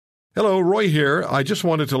Hello, Roy here. I just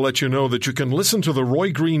wanted to let you know that you can listen to The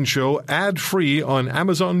Roy Green Show ad-free on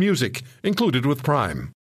Amazon Music, included with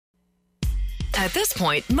Prime. At this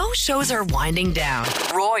point, most shows are winding down.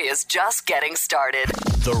 Roy is just getting started.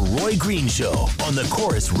 The Roy Green Show on the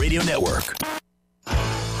Chorus Radio Network.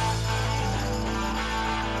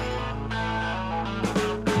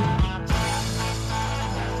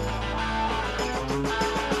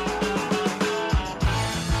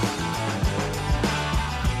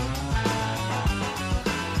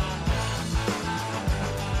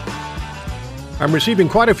 I'm receiving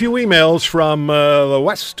quite a few emails from the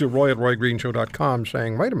West to Roy at RoyGreenshow.com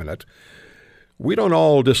saying, wait a minute, we don't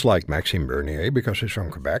all dislike Maxime Bernier because he's from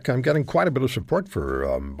Quebec. I'm getting quite a bit of support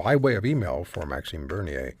for, by way of email, for Maxime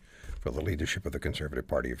Bernier for the leadership of the Conservative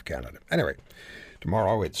Party of Canada. Anyway,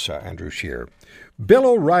 tomorrow it's Andrew Scheer. Bill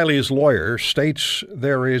O'Reilly's lawyer states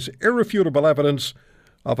there is irrefutable evidence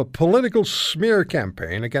of a political smear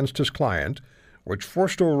campaign against his client, which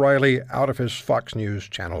forced O'Reilly out of his Fox News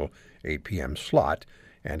Channel 8 p.m. slot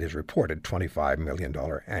and his reported $25 million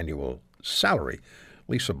annual salary.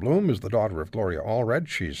 Lisa Bloom is the daughter of Gloria Allred.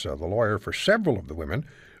 She's the lawyer for several of the women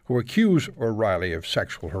who accuse O'Reilly of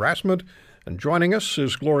sexual harassment. And joining us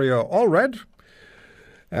is Gloria Allred,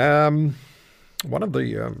 one of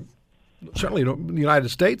the, certainly the United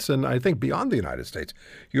States and I think beyond the United States,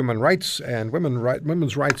 human rights and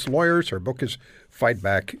women's rights lawyers. Her book is Fight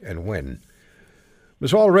Back and Win.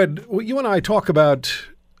 Ms. Allred, you and I talk about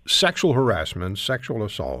sexual harassment, sexual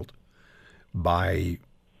assault by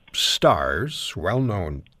stars,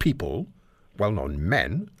 well-known people, well-known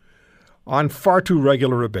men, on far too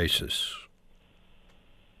regular a basis.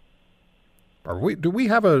 Do we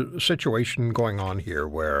have a situation going on here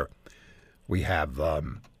where we have, where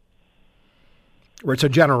it's a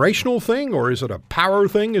generational thing, or is it a power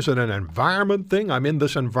thing? Is it an environment thing? I'm in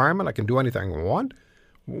this environment, I can do anything I want.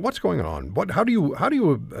 What's going on? How do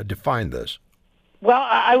you define this? Well,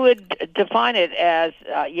 I would define it as,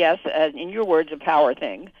 yes, in your words, a power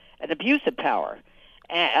thing, an abuse of power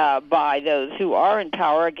by those who are in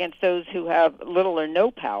power against those who have little or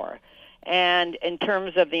no power. And in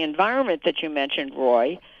terms of the environment that you mentioned,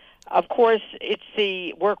 Roy, of course, it's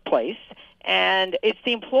the workplace, and it's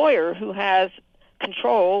the employer who has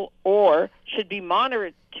control or should be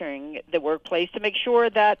monitoring the workplace to make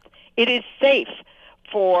sure that it is safe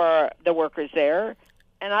for the workers there.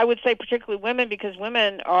 And I would say particularly women, because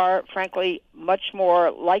women are, frankly, much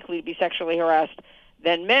more likely to be sexually harassed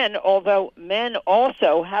than men, although men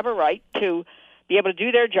also have a right to be able to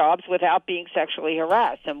do their jobs without being sexually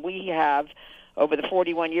harassed. And we have, over the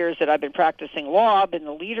 41 years that I've been practicing law, been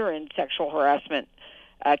the leader in sexual harassment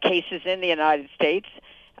cases in the United States.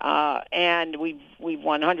 And we've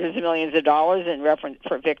won hundreds of millions of dollars in reference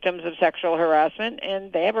for victims of sexual harassment,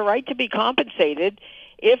 and they have a right to be compensated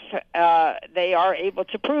if they are able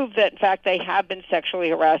to prove that, in fact, they have been sexually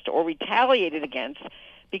harassed or retaliated against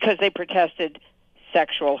because they protested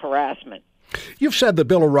sexual harassment. You've said that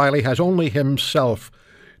Bill O'Reilly has only himself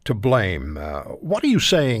to blame. What are you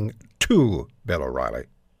saying to Bill O'Reilly?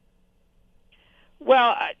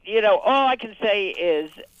 Well, all I can say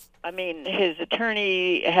is, his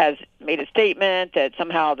attorney has made a statement that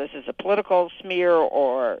somehow this is a political smear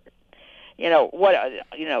or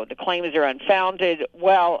the claims are unfounded.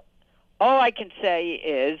 Well, all I can say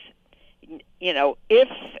is,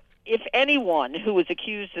 if anyone who was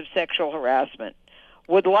accused of sexual harassment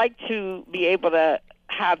would like to be able to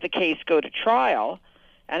have the case go to trial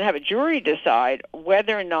and have a jury decide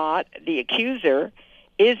whether or not the accuser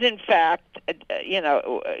is in fact,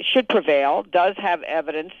 should prevail, does have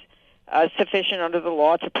evidence sufficient under the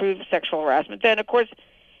law to prove sexual harassment, then of course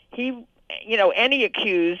any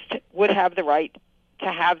accused would have the right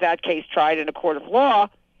to have that case tried in a court of law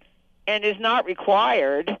and is not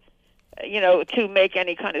required, to make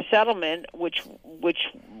any kind of settlement which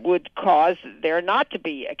would cause there not to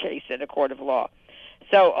be a case in a court of law.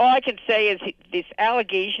 So all I can say is this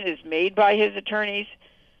allegation is made by his attorneys.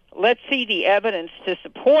 Let's see the evidence to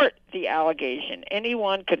support the allegation.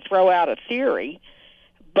 Anyone could throw out a theory,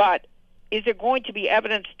 but is there going to be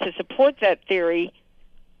evidence to support that theory?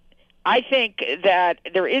 I think that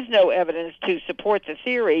there is no evidence to support the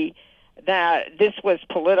theory that this was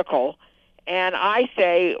political. And I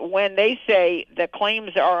say, when they say the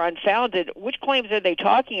claims are unfounded, which claims are they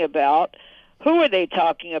talking about? Who are they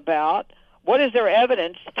talking about? What is their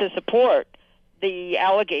evidence to support the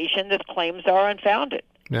allegation that claims are unfounded?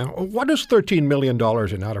 Now, what does $13 million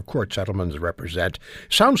in out-of-court settlements represent?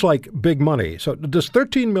 Sounds like big money. So does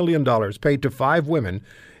 $13 million paid to 5 women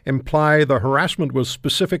imply the harassment was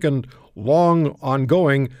specific and long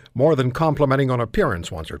ongoing, more than complimenting on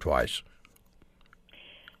appearance once or twice?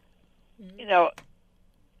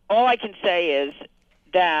 all I can say is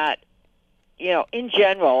that, in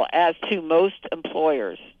general, as to most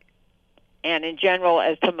employers and in general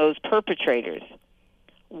as to most perpetrators,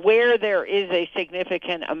 where there is a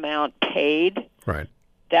significant amount paid, Right.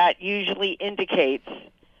 that usually indicates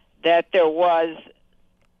that there was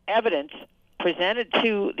evidence presented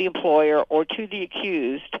to the employer or to the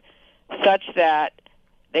accused such that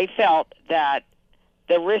they felt that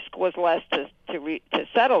the risk was less to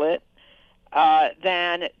settle it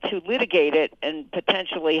than to litigate it and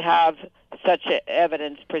potentially have such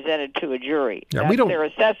evidence presented to a jury. Yeah, that's their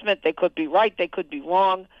assessment. They could be right, they could be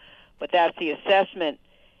wrong, but that's the assessment.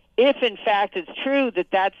 If, in fact, it's true that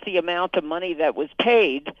that's the amount of money that was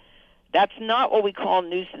paid, that's not what we call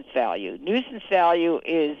nuisance value. Nuisance value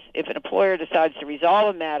is if an employer decides to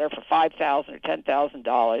resolve a matter for $5,000 or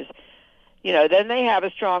 $10,000, then they have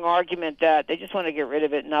a strong argument that they just want to get rid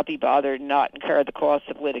of it and not be bothered and not incur the costs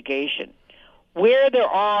of litigation. Where there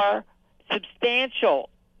are substantial,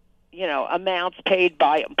 amounts paid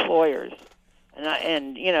by employers,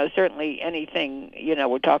 and certainly anything,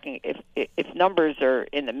 we're talking if numbers are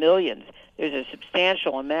in the millions, there's a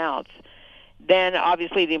substantial amounts, then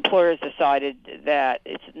obviously the employer has decided that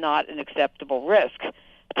it's not an acceptable risk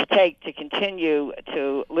to take to continue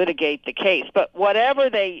to litigate the case. But whatever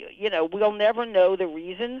we'll never know the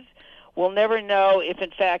reasons. We'll never know if,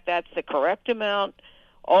 in fact, that's the correct amount.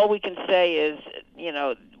 All we can say is,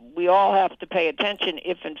 we all have to pay attention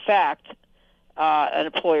if, in fact, an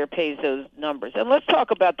employer pays those numbers. And let's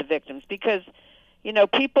talk about the victims because,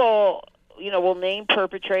 people, will name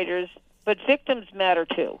perpetrators, but victims matter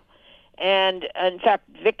too. And, in fact,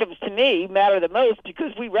 victims to me matter the most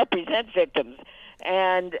because we represent victims.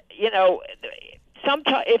 And,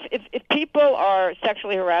 sometimes if people are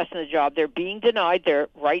sexually harassed in the job, they're being denied their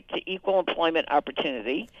right to equal employment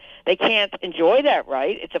opportunity. They can't enjoy that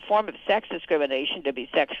right. It's a form of sex discrimination to be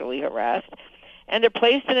sexually harassed. And they're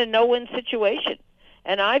placed in a no-win situation.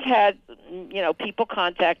 And I've had, people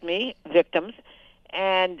contact me, victims,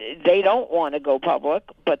 and they don't want to go public,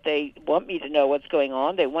 but they want me to know what's going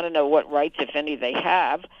on. They want to know what rights, if any, they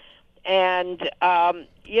have. And,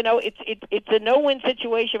 it's a no-win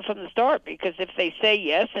situation from the start because if they say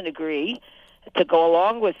yes and agree to go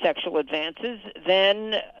along with sexual advances,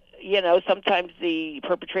 then, sometimes the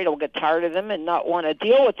perpetrator will get tired of them and not want to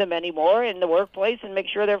deal with them anymore in the workplace and make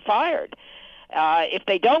sure they're fired. If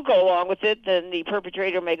they don't go along with it, then the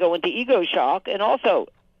perpetrator may go into ego shock and also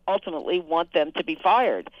ultimately want them to be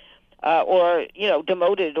fired or,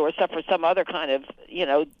 demoted or suffer some other kind of,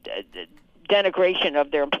 denigration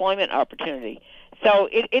of their employment opportunity. So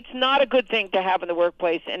it's not a good thing to have in the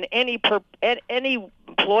workplace, and any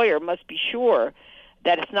employer must be sure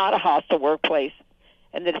that it's not a hostile workplace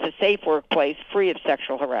and that it's a safe workplace free of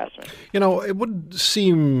sexual harassment. It would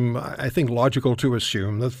seem, I think, logical to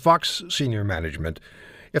assume that Fox senior management,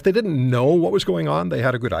 if they didn't know what was going on, they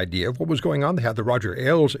had a good idea of what was going on. They had the Roger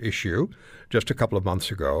Ailes issue just a couple of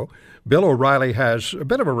months ago. Bill O'Reilly has a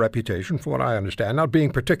bit of a reputation, from what I understand, not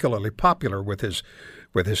being particularly popular with his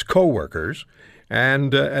co-workers.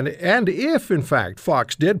 And if, in fact,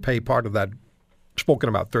 Fox did pay part of that spoken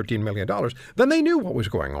about $13 million, then they knew what was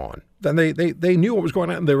going on. Then they knew what was going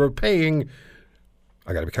on, and they were paying,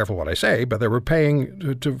 I got to be careful what I say, but they were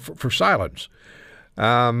paying for silence.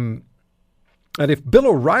 And if Bill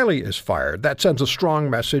O'Reilly is fired, that sends a strong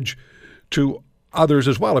message to others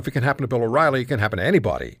as well. If it can happen to Bill O'Reilly, it can happen to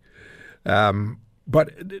anybody. But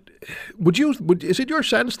is it your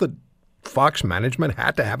sense that Fox management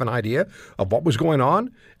had to have an idea of what was going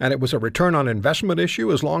on, and it was a return on investment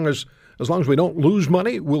issue? As long as we don't lose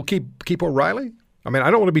money, we'll keep O'Reilly? I mean,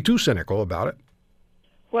 I don't want to be too cynical about it.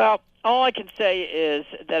 Well, all I can say is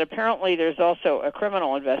that apparently there's also a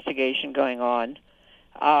criminal investigation going on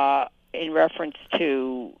in reference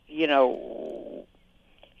to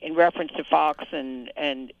Fox, and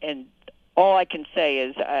all I can say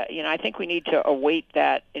is, I think we need to await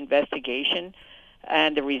that investigation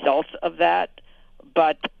and the results of that.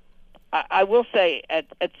 But I will say at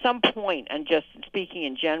some point, and just speaking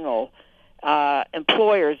in general,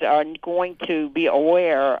 employers are going to be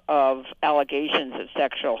aware of allegations of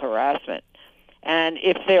sexual harassment. And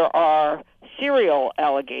if there are serial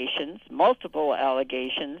allegations, multiple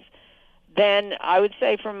allegations, then I would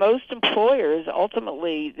say for most employers,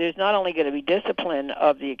 ultimately, there's not only going to be discipline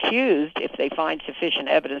of the accused if they find sufficient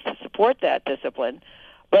evidence to support that discipline,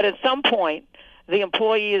 but at some point, the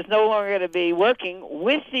employee is no longer going to be working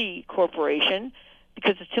with the corporation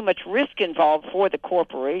because there's too much risk involved for the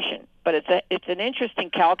corporation. But it's an interesting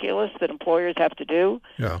calculus that employers have to do.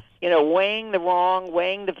 Yeah. Weighing the wrong,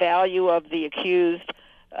 weighing the value of the accused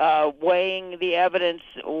weighing the evidence,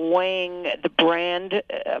 weighing the brand,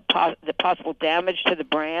 the possible damage to the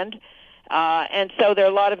brand. And so there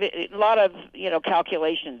are a lot of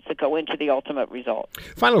calculations that go into the ultimate result.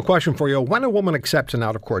 Final question for you. When a woman accepts an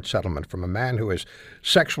out-of-court settlement from a man who is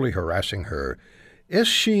sexually harassing her, is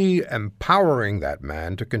she empowering that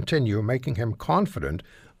man to continue, making him confident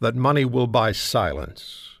that money will buy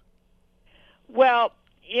silence? Well,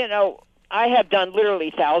 I have done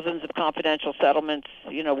literally thousands of confidential settlements,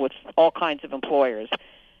 with all kinds of employers.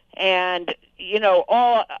 And,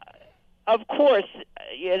 of course,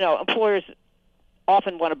 employers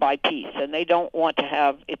often want to buy peace, and they don't want to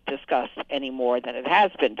have it discussed any more than it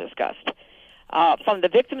has been discussed. From the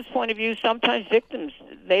victim's point of view, sometimes victims,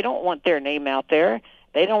 they don't want their name out there.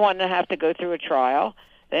 They don't want to have to go through a trial.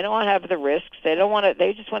 They don't want to have the risks. They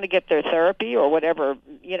just want to get their therapy or whatever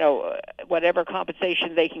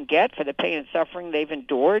compensation they can get for the pain and suffering they've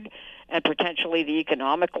endured and potentially the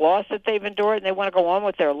economic loss that they've endured, and they want to go on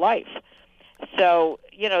with their life. So,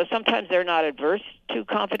 sometimes they're not adverse to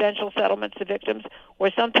confidential settlements to victims, or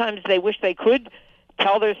sometimes they wish they could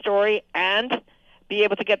tell their story and be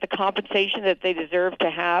able to get the compensation that they deserve to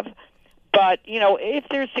have. But, if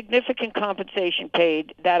there's significant compensation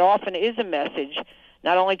paid, that often is a message,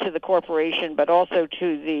 not only to the corporation, but also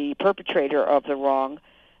to the perpetrator of the wrong,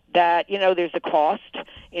 that, there's a cost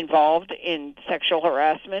involved in sexual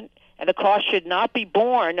harassment, and the cost should not be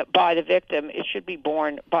borne by the victim. It should be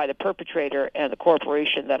borne by the perpetrator and the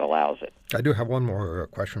corporation that allows it. I do have one more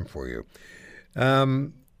question for you.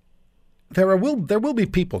 There will be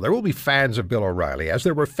people, there will be fans of Bill O'Reilly, as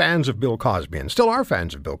there were fans of Bill Cosby, and still are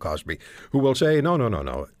fans of Bill Cosby, who will say,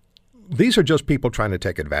 no. These are just people trying to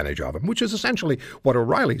take advantage of him, which is essentially what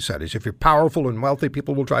O'Reilly said, is if you're powerful and wealthy,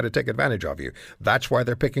 people will try to take advantage of you. That's why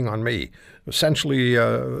they're picking on me. Essentially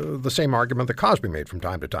the same argument that Cosby made from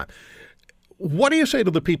time to time. What do you say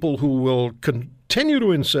to the people who will continue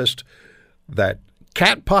to insist that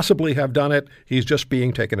can't possibly have done it, he's just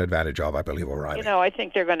being taken advantage of, I believe O'Reilly? I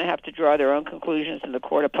think they're going to have to draw their own conclusions in the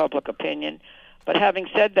court of public opinion. But having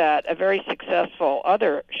said that, a very successful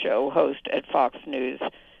other show host at Fox News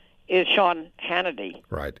is Sean Hannity.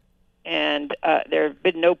 Right. And there have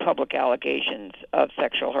been no public allegations of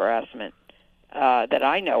sexual harassment that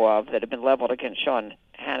I know of that have been leveled against Sean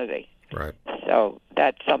Hannity. Right. So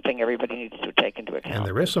that's something everybody needs to take into account. And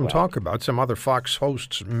there is some talk about some other Fox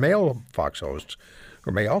hosts, male Fox hosts,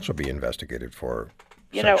 who may also be investigated for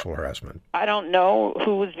sexual harassment. I don't know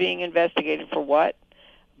who is being investigated for what,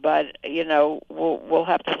 but, we'll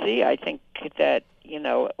have to see. I think that,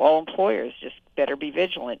 all employers just better be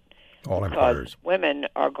vigilant. All employers. Because women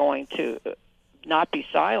are going to not be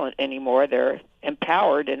silent anymore. They're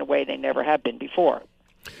empowered in a way they never have been before.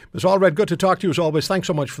 Ms. Allred, good to talk to you as always. Thanks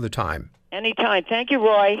so much for the time. Anytime. Thank you,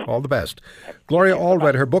 Roy. All the best. Gloria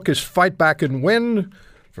Allred, her book is Fight Back and Win.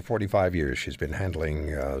 For 45 years, she's been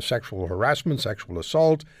handling sexual harassment, sexual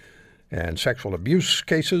assault, and sexual abuse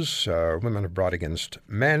cases women have brought against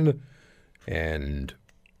men. And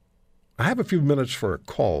I have a few minutes for a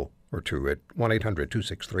call or two at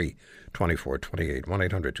 1-800-263-2428,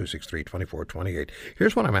 1-800-263-2428.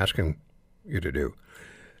 Here's what I'm asking you to do.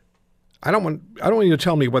 I don't want you to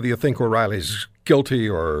tell me whether you think O'Reilly's guilty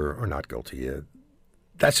or not guilty.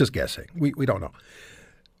 That's just guessing. We don't know.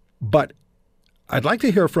 But I'd like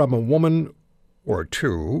to hear from a woman or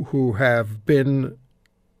two who have been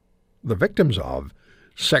the victims of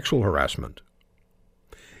sexual harassment,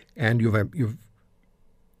 and you've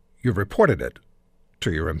reported it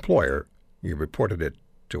to your employer, you reported it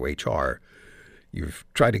to HR, you've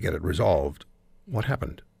tried to get it resolved. What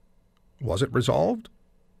happened? Was it resolved?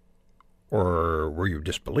 Or were you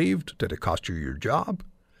disbelieved? Did it cost you your job?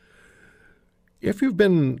 If you've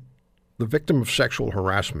been the victim of sexual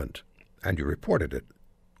harassment and you reported it,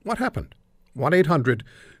 what happened?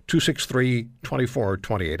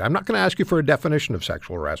 1-800-263-2428. I'm not going to ask you for a definition of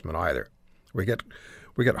sexual harassment either. We get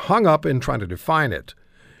hung up in trying to define it.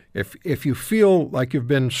 If you feel like you've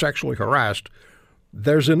been sexually harassed,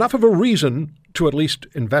 there's enough of a reason to at least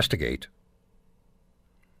investigate.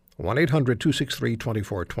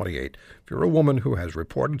 1-800-263-2428. If you're a woman who has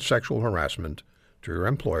reported sexual harassment to your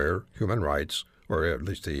employer, Human Rights, or at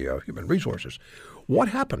least the Human Resources, what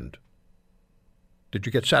happened? Did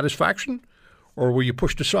you get satisfaction, or were you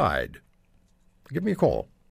pushed aside? Give me a call.